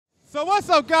So what's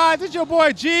up, guys? It's your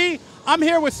boy G. I'm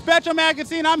here with Spektrum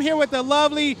Magazine. I'm here with the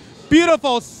lovely,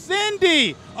 beautiful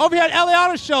Cindy over here at LA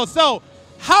Auto Show. So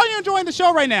how are you enjoying the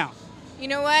show right now? You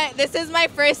know what? This is my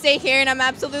first day here, and I'm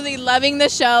absolutely loving the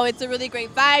show. It's a really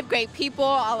great vibe, great people,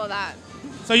 all of that.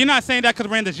 So you're not saying that because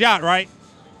we're in this yacht, right?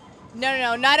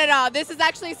 No, not at all. This is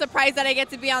actually a surprise that I get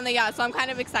to be on the yacht, so I'm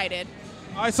kind of excited.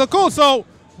 All right, so cool. So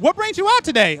what brings you out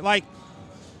today?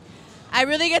 I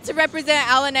really get to represent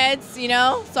al&eds, you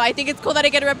know? So I think it's cool that I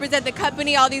get to represent the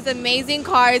company, all these amazing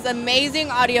cars, amazing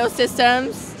audio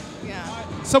systems.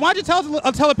 Yeah. So why don't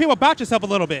you tell the people about yourself a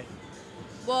little bit?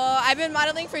 Well, I've been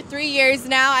modeling for 3 years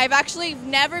now. I've actually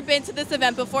never been to this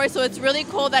event before, so it's really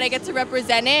cool that I get to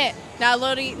represent it.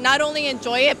 Not only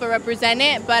enjoy it, but represent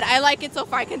it. But I like it so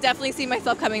far. I can definitely see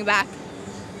myself coming back.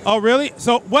 Oh, really?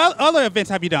 So what other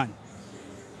events have you done?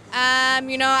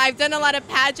 You know, I've done a lot of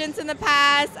pageants in the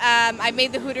past. I've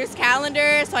made the Hooters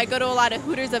calendar, so I go to a lot of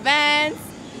Hooters events.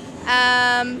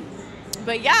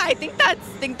 But yeah, I think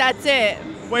that's it.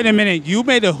 Wait a minute, you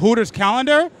made the Hooters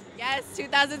calendar? Yes,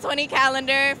 2020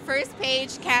 calendar, first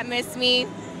page, can't miss me.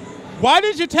 Why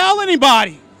didn't you tell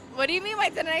anybody? What do you mean, why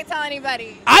didn't I tell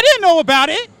anybody? I didn't know about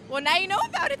it. Well, now you know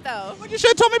about it, though. Well, you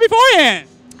should have told me beforehand.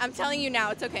 I'm telling you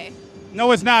now, it's okay.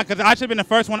 No, it's not, because I should have been the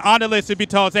first one on the list to be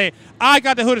told, say, I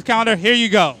got the Hooters calendar, here you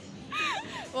go.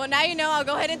 Well, now you know. I'll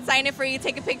go ahead and sign it for you,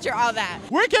 take a picture, all that.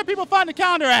 Where can people find the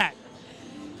calendar at?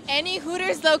 Any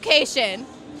Hooters location.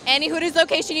 Any Hooters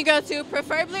location you go to,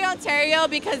 preferably Ontario,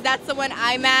 because that's the one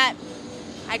I'm at.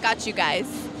 I got you guys.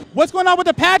 What's going on with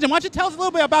the pageant? Why don't you tell us a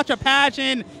little bit about your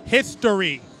pageant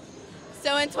history?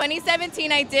 So in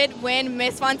 2017, I did win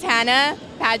Miss Fontana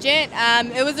pageant.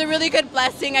 It was a really good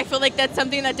blessing. I feel like that's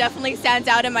something that definitely stands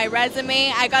out in my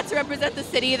resume. I got to represent the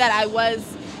city that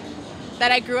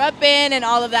I grew up in and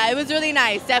all of that. It was really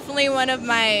nice. Definitely one of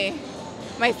my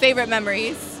favorite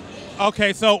memories.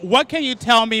 Okay, so what can you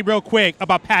tell me real quick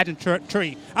about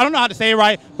pageantry? I don't know how to say it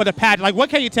right, but the pageant, what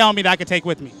can you tell me that I can take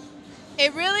with me?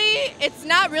 It's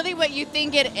not really what you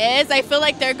think it is. I feel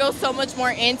like there goes so much more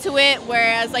into it,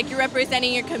 whereas you're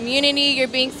representing your community, you're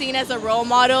being seen as a role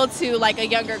model to a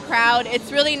younger crowd.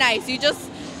 It's really nice.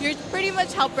 You're pretty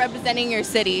much help representing your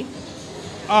city.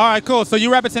 All right, cool. So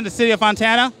you represent the city of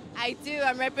Fontana? I do.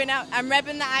 I'm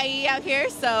repping the IE out here,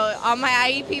 so all my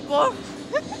IE people.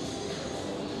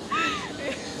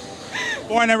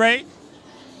 Born and raised?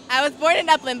 I was born in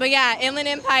Upland, but yeah, Inland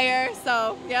Empire,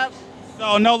 so yep.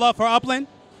 So no love for Upland?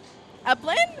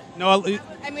 Upland? No.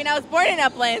 I mean, I was born in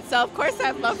Upland, so of course I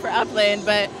have love for Upland,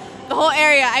 but the whole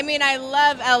area, I mean, I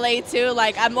love LA too.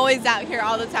 I'm always out here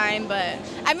all the time, but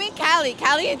I mean,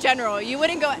 Cali in general, you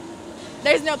wouldn't go,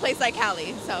 there's no place like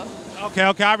Cali, so.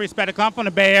 Okay, I respect it. I'm from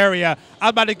the Bay Area. I was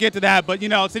about to get to that, but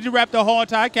since you rep the whole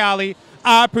entire Cali,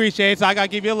 I appreciate it, so I got to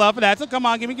give you a love for that. So come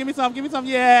on, give me some.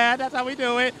 Yeah, that's how we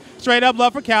do it. Straight up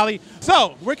love for Cali.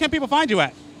 So where can people find you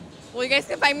at? Well, you guys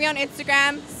can find me on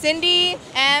Instagram, Cindy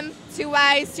M, 2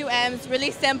 Y's, 2 M's,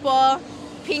 really simple,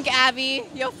 Pink Abby.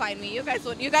 You'll find me. You guys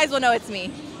will know it's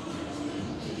me.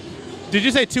 Did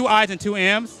you say 2 I's and 2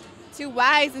 M's? 2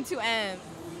 Y's and 2 M's.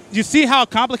 You see how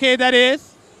complicated that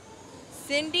is?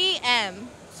 Cindy M,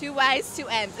 2 Y's, 2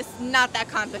 M's. It's not that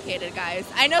complicated, guys.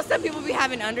 I know some people be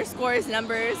having underscores,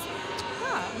 numbers.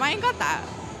 Mine got that.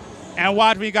 And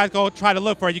watch when you guys go try to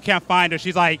look for her, you can't find her.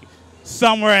 She's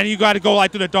somewhere, and you got to go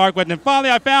through the dark web, and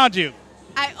finally I found you.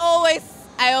 I always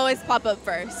pop up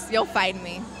first. You'll find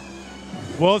me.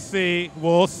 We'll see.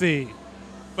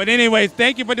 But anyways,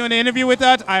 thank you for doing the interview with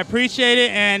us. I appreciate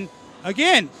it, and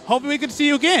again, hopefully we can see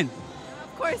you again.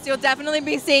 Of course, you'll definitely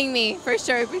be seeing me, for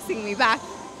sure, be seeing me back.